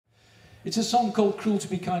It's a song called Cruel to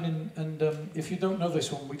Be Kind, and if you don't know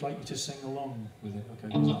this one, we'd like you to sing along with it,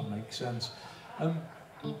 okay? Does that make sense?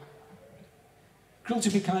 Cruel to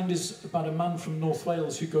Be Kind is about a man from North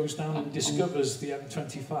Wales who goes down and discovers the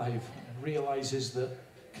M25 and realises that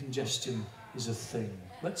congestion is a thing.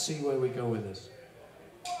 Let's see where we go with this.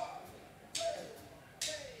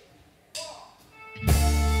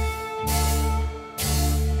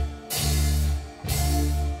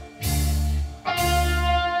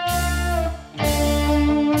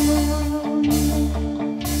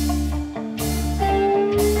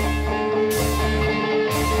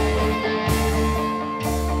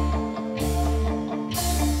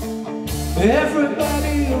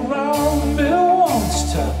 Everybody around me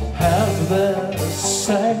wants to have their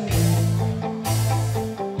say.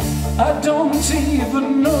 I don't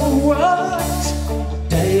even know what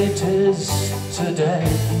day it is today.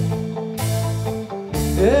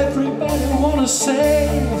 Everybody wanna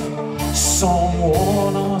save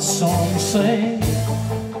someone or something.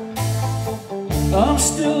 I'm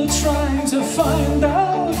still trying to find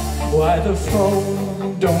out why the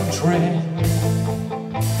phone don't ring.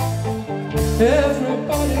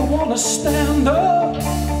 Everybody wanna stand up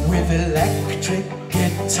with electric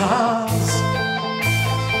guitars,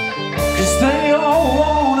 'cause they all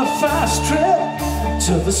want a fast trip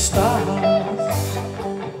to the stars.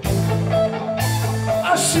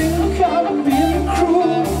 I think I'm being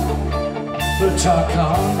cruel, but I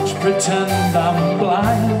can't pretend I'm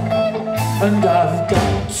blind. And I've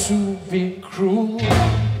got to be cruel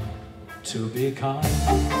to be kind.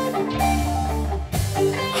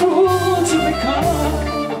 Cruel to be kind,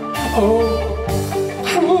 oh,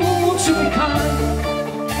 cruel to be kind,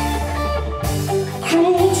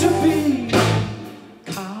 cruel to be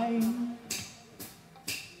kind.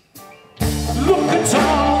 Look at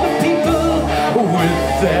all the people with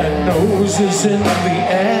their noses in the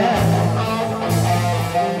air.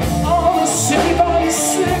 All the city boys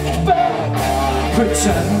slicked back,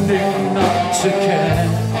 pretending not to care.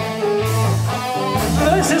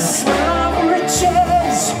 There's a smell of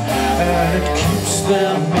riches, and it keeps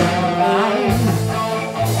them in line.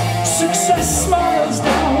 Success smiles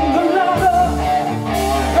down the ladder,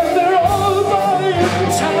 and they're all buying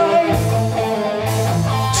time.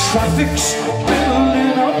 Traffic's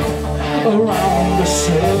building up around the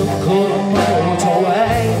circle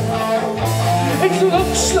motorway. It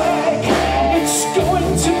looks like it's going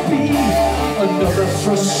to be another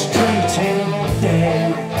frustrating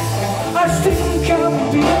day. I think I'm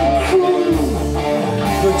being cruel,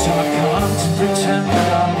 but I can't pretend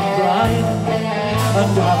I'm blind.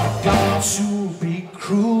 And I've got to be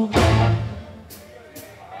cruel.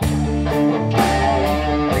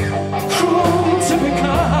 Cruel to be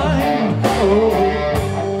kind, oh,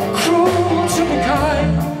 cruel to be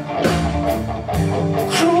kind,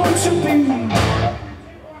 cruel to be.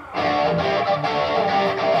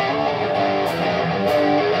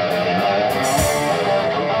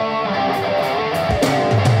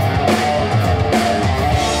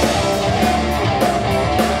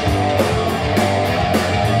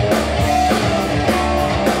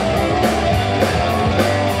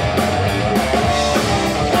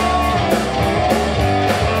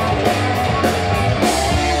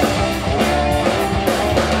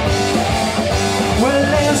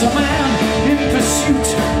 A man in pursuit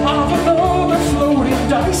of an overflowing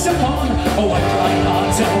dice upon a white line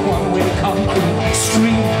heart and a one-way concrete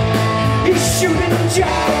street. He's shooting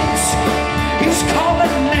jabs, he's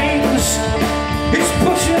calling names, he's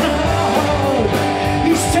pushing hard,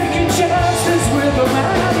 he's taking chances with a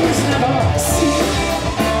man he's never seen.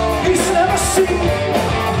 He's never seen.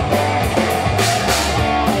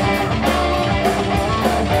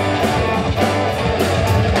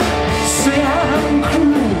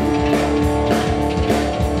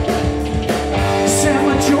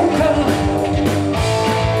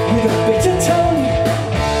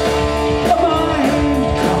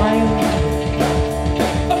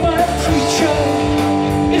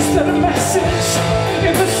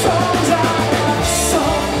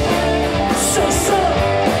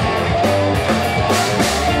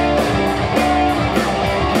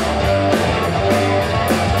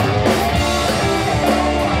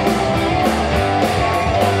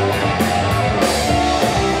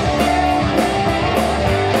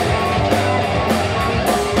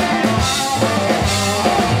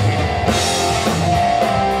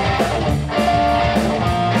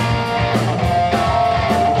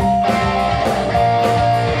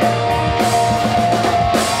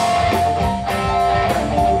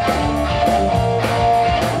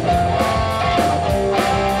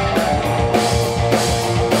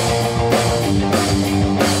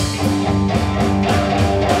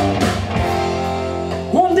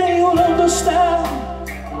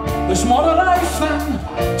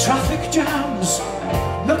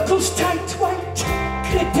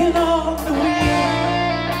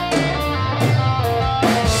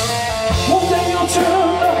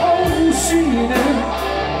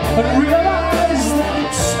 and realize that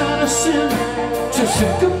it's not a sin to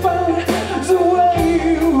think about the way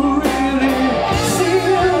you really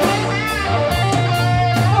feel.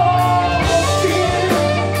 Oh, feel.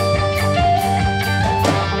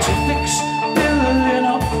 Traffic's building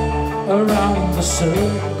up around the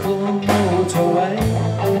circle motorway.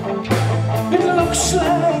 It looks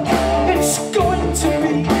like it's going to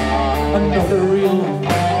be another real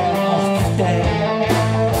off day.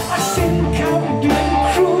 I think I'm being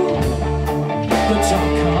cruel, but I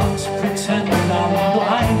can't pretend I'm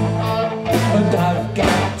blind, and I've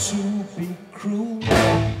got to be cruel.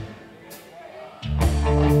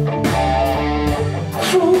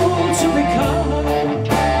 Cruel to be kind.